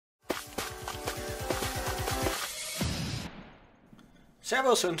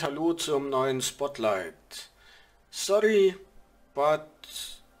Servus und Hallo zum neuen Spotlight. Sorry, but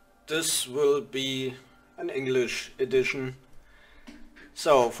this will be an English edition.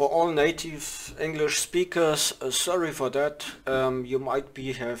 So, for all native English speakers, sorry for that. You might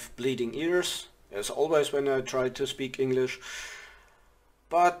have bleeding ears, as always when I try to speak English.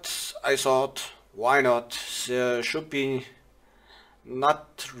 But I thought, why not? There should be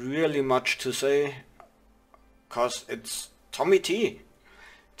not really much to say, cause it's TommyT.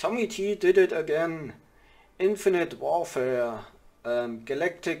 TommyT did it again. Infinite Warfare,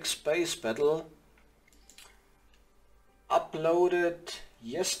 Galactic Space Battle, uploaded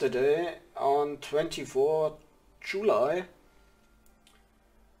yesterday on 24 July,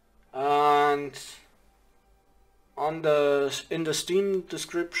 and in the Steam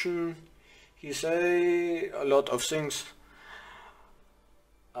description he say a lot of things.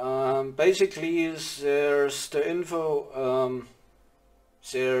 Basically there's the info,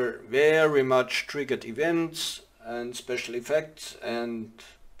 there very much triggered events and special effects and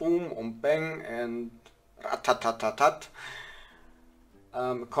boom and bang and ratatatatat,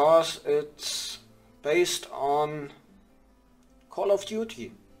 because it's based on Call of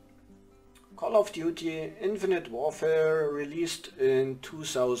Duty. Call of Duty Infinite Warfare, released in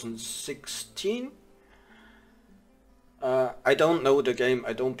 2016. I don't know the game,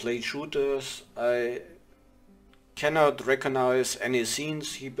 I don't play shooters, I cannot recognize any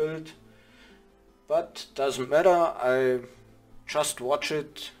scenes he built, but doesn't matter, I just watch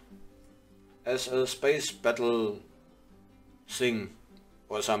it as a space battle thing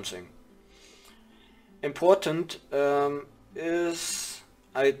or something. Important is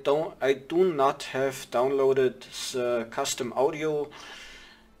I do not have downloaded the custom audio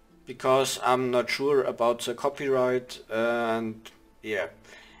because I'm not sure about the copyright, and yeah,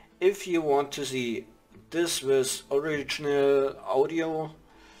 if you want to see this with original audio,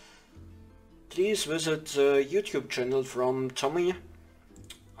 please visit the YouTube channel from Tommy.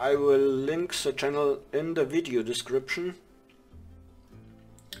 I will link the channel in the video description.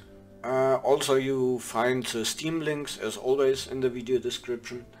 Also you find the Steam links as always in the video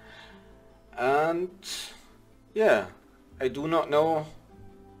description. And yeah, I do not know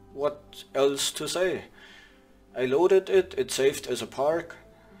what else to say. I loaded it, it saved as a park.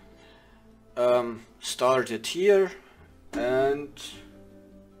 Started here, and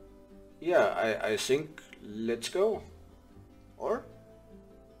yeah, I think let's go. Or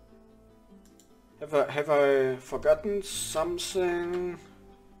have I forgotten something?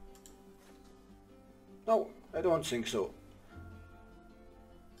 No, I don't think so.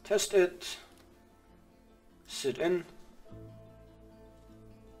 Test it, sit in,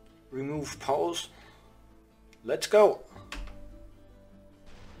 remove pause, let's go.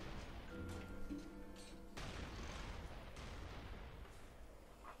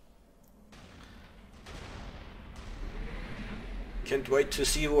 Can't wait to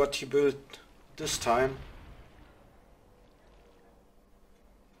see what he built this time.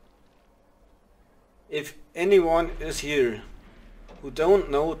 If anyone is here who don't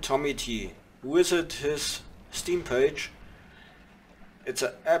know TommyT, visit his Steam page. It's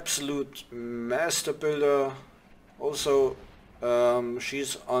an absolute master builder. Also,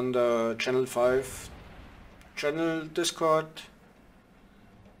 she's on the Channel 5 channel Discord.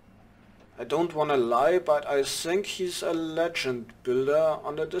 I don't wanna lie, but I think he's a legend builder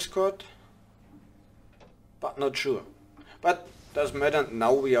on the Discord, but not sure. But doesn't matter,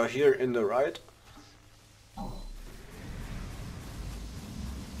 now we are here in the right.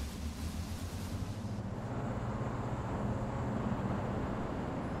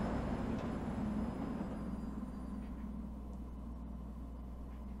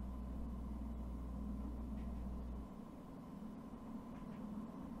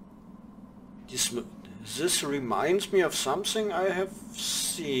 This reminds me of something I have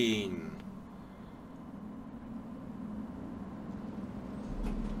seen.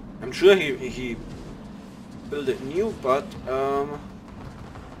 I'm sure he built it new, but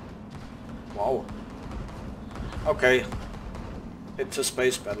wow. Okay, it's a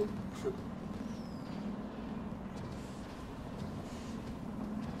space battle.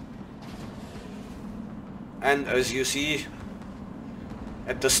 And as you see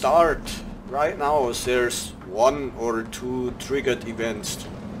at the start, right now there's 1 or 2 triggered events,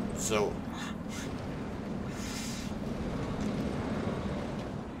 so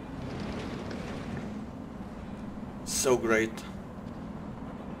so great.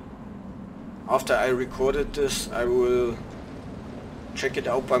 After I recorded this, I will check it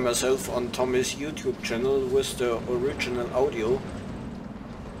out by myself on Tommy's YouTube channel with the original audio.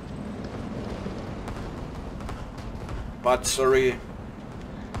 But sorry,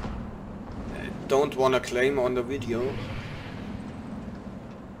 don't want to claim on the video.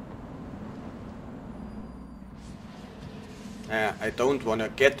 I don't want to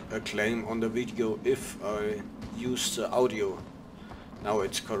get a claim on the video if I use the audio. Now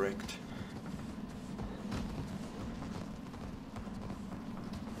it's correct.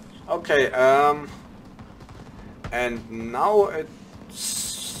 Okay, and now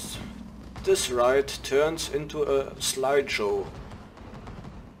this ride turns into a slideshow.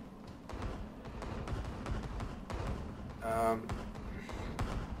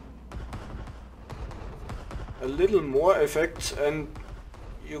 A little more effects and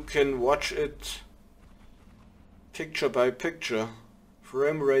you can watch it picture by picture.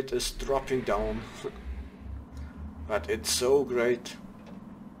 Frame rate is dropping down. But it's so great.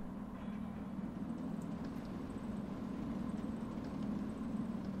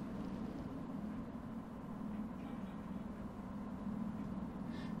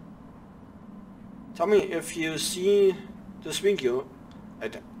 Tommy, if you see this video,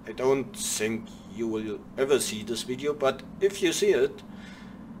 I don't think you will ever see this video, but if you see it,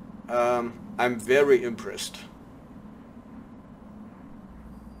 I'm very impressed.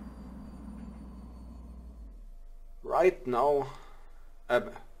 Right now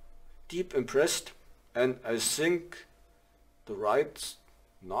I'm deep impressed, and I think the ride's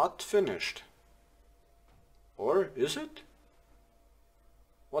not finished. Or is it?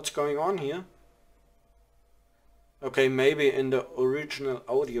 What's going on here? Okay, maybe in the original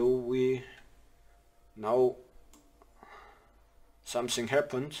audio we now something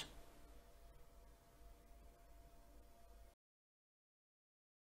happened.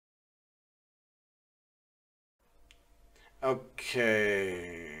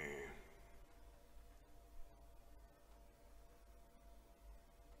 Okay.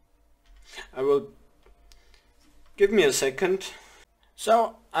 I will give me a second.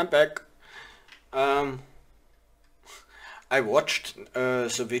 So I'm back. I watched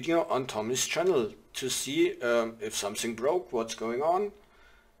the video on Tommy's channel to see if something broke, what's going on,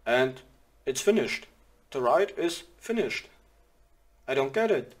 and it's finished. The ride is finished. I don't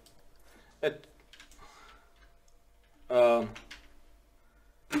get it.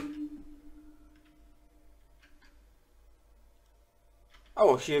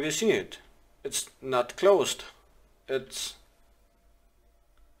 Oh, here we see it. It's not closed. It's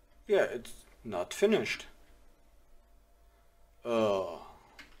not finished.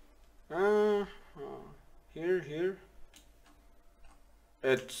 Here.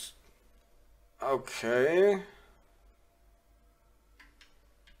 It's okay.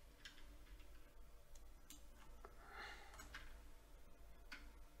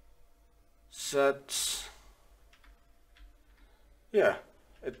 That's, yeah,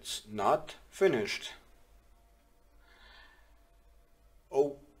 it's not finished.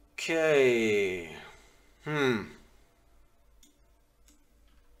 Okay.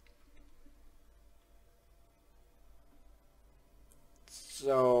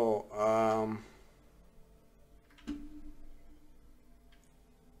 So,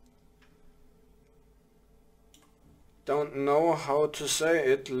 don't know how to say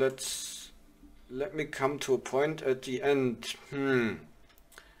it. Let me come to a point at the end. The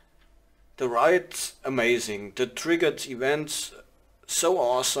ride's amazing. The triggered events, so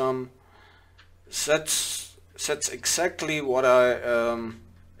awesome. That's exactly what I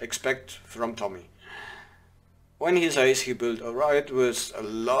expect from Tommy. When he says he built a ride with a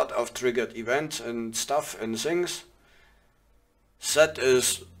lot of triggered events and stuff and things, that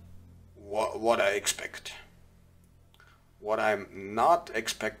is what I expect. What I'm not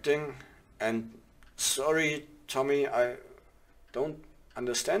expecting, and sorry Tommy, I don't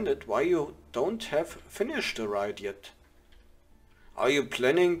understand it, why you don't have finished the ride yet. Are you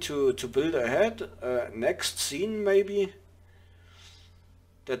planning to build ahead? Next scene maybe?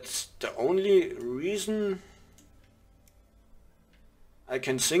 That's the only reason I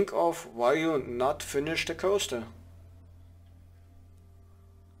can think of why you not finish the coaster.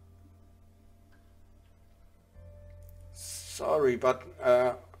 Sorry, but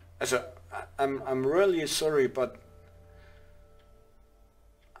I'm really sorry, but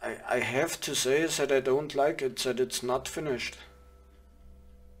I have to say that I don't like it, that it's not finished.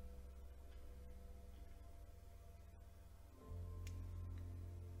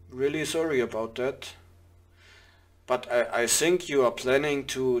 Really sorry about that. But I think you are planning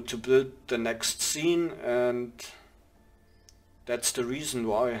to build the next scene, and that's the reason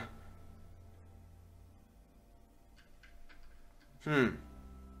why.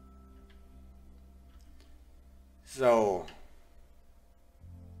 So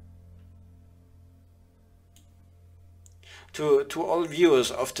to all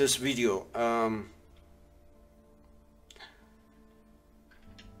viewers of this video.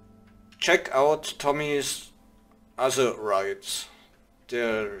 Check out Tommy's other rides.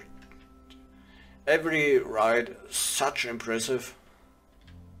 They're every ride such impressive.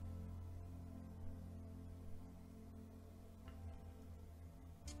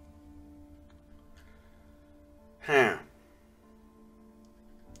 Huh.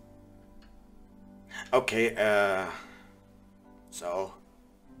 Okay, so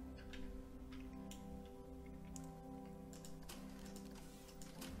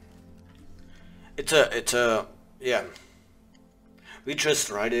it's a yeah, we just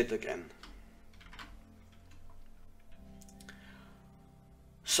write it again.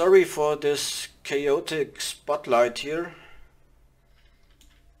 Sorry for this chaotic spotlight here,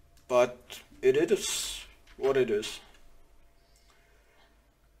 but it is what it is.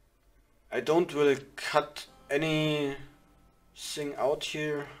 I don't will cut anything out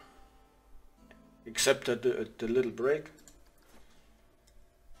here except the little break.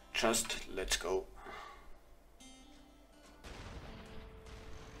 Just let's go.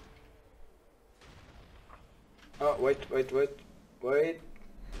 Oh, wait.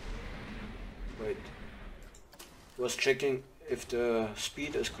 Was checking if the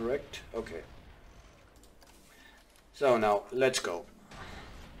speed is correct. Okay. So now let's go.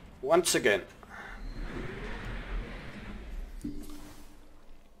 Once again.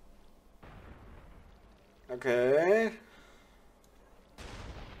 Okay.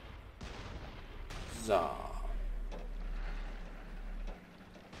 So.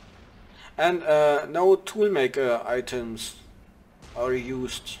 And no toolmaker items are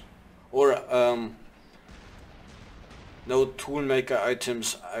used, or no toolmaker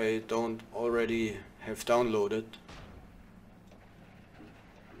items I don't already have downloaded.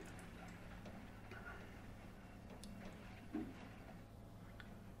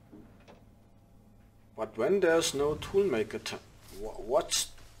 But when there's no toolmaker, what's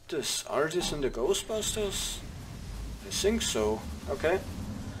this? Are these in the Ghostbusters? I think so. Okay.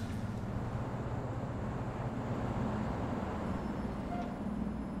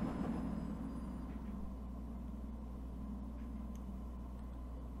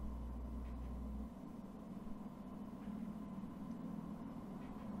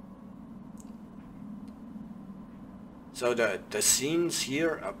 So the scenes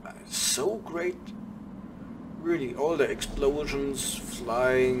here are so great. Really, all the explosions,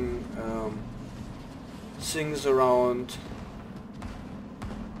 flying, things around,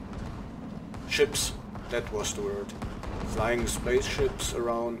 ships, that was the word, flying spaceships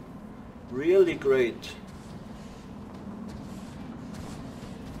around, really great.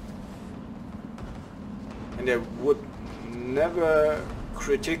 And I would never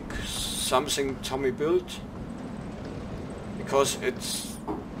critique something Tommy built, because it's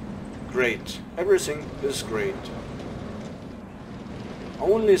great. Everything is great.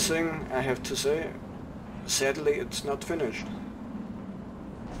 Only thing I have to say, sadly it's not finished.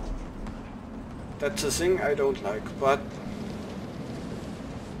 That's a thing I don't like, but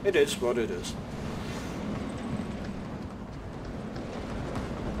it is what it is.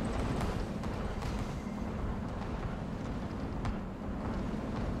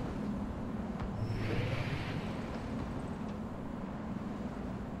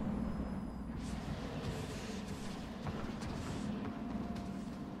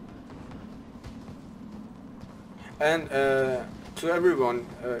 And to everyone,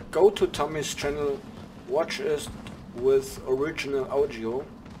 go to Tommy's channel, watch it with original audio.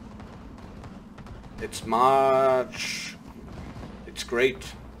 It's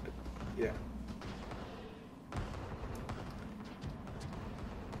great, yeah.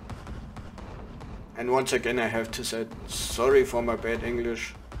 And once again I have to say, sorry for my bad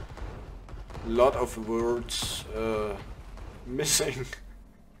English. Lot of words missing.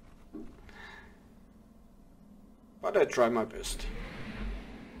 But I try my best.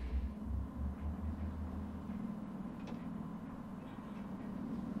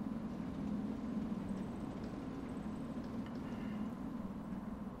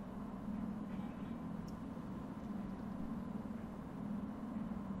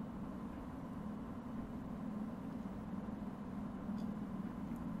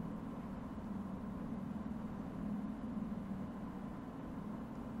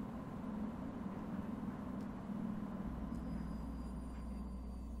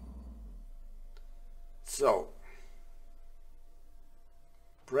 So,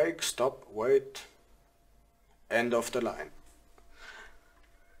 break, stop, wait, end of the line.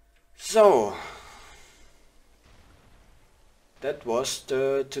 So, that was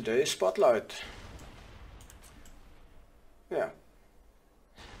the today's spotlight.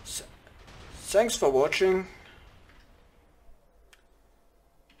 Thanks for watching,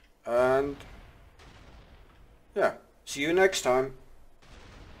 and yeah, see you next time.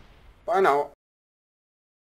 Bye now.